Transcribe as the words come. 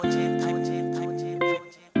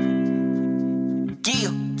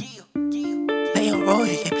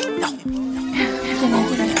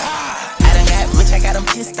I got them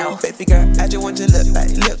pissed off. Baby girl, I just want you to look like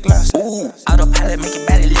LIPGLOSS. Ooh, autopilot make your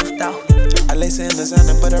body lift off. I lace it in the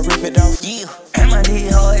sun but I rip it off. Yeah, and my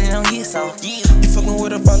dick hard and don't get soft. Yeah, you fucking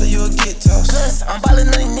with a baller, you'll get tossed. Cause I'm ballin'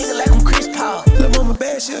 on these niggas like I'm Chris Paul. Lil' mama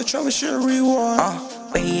bad, she'll trouble, she'll reward.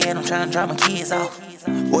 Where you at? I'm tryna drop my kids off.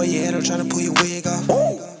 Where you at? I'm tryna pull your wig off.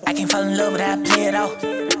 Ooh, I can't fall in love without play it off.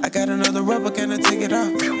 I got another rubber, can I take it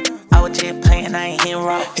off? I was just playing, I ain't hitting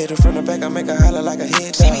raw. Hit her from the back, I make her holler like a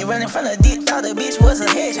hedgehog. She be running from the dick, thought the bitch was a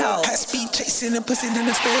hedgehog. High speed chasing the pussy, then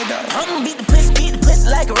the spare dog. I'ma beat the pussy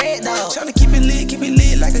like a red dog. Tryna keep it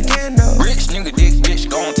lit like a candle. Rich nigga dick, bitch,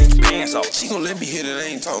 gon' take your pants off. She gon' let me hit it,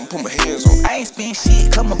 I ain't talking, put my hands on. I ain't spend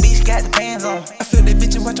shit, cause my bitch got the pants on. I feel that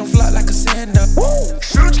bitch and watch 'em flop like a sander. Woo!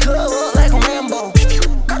 Shoot your club up like a Rambo.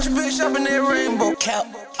 Got your bitch up in that rainbow. Cap,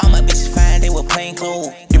 all my bitches fine, they were plain clothes.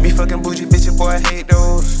 You be fucking bougie, bitch, boy, I hate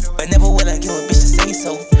those. But never would I give a bitch to say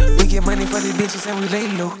so. We get money for these bitches and we lay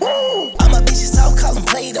low. All my bitches all call them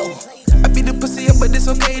Play-Doh. I beat the pussy up, but it's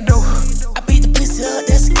okay though. I beat the pussy up,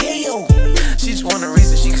 that's a KO. She just want a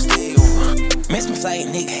reason she can stay over. Miss my flight,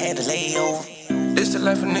 nigga had to lay over. This the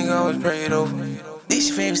life a nigga always prayed over. This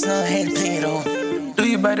your favorite song, had to play it over. Do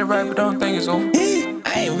you bite it right, but don't think it's over.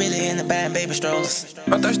 I ain't really into buying baby strollers.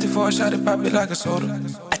 I'm thirsty for a shot, it pop it like a soda.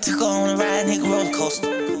 I took her on a ride, nigga, roller coaster.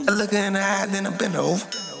 I look her in the eye, then I bend over.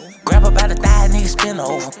 Grab her by the thigh, nigga, spin her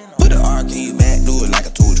over. Put the R, can you back, do it like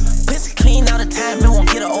I told you. Pussy clean all the time, it won't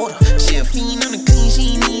get her older. She a fiend on the clean,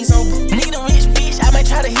 she needs sober. Need a rich bitch, I might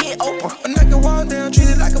try to hit Oprah. I knock a wall down, treat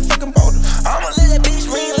it like a fucking boulder. I'ma let that bitch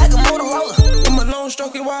ring like a Motorola. I'm a long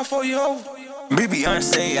stroke it wide for you over. Baby,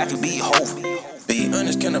 unsaid, I could be your hoe. Be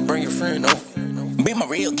honest, can I bring your friend over? Be my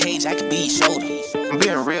real cage, I could be your shoulder. I'm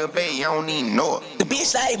being real bad, you don't even know it. The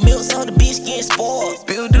bitch like milk, so the bitch getting spoiled.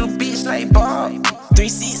 Build a bitch like Bob.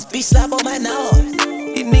 3-6, bitch slap on my knob.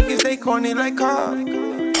 These niggas, they corny like car.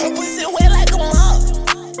 Her pussy wet like a mop.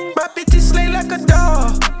 My bitches slay like a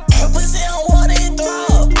dog. Her pussy on water and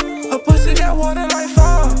throb. Her pussy got water like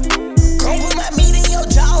fall. Come put my meat in your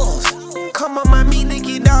jaws. Come on, my meat, they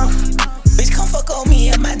get off. Bitch, come fuck on me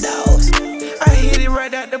and my dogs. I hit it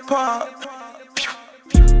right at the park.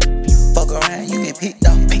 Fuck around, you get picked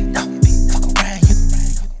up.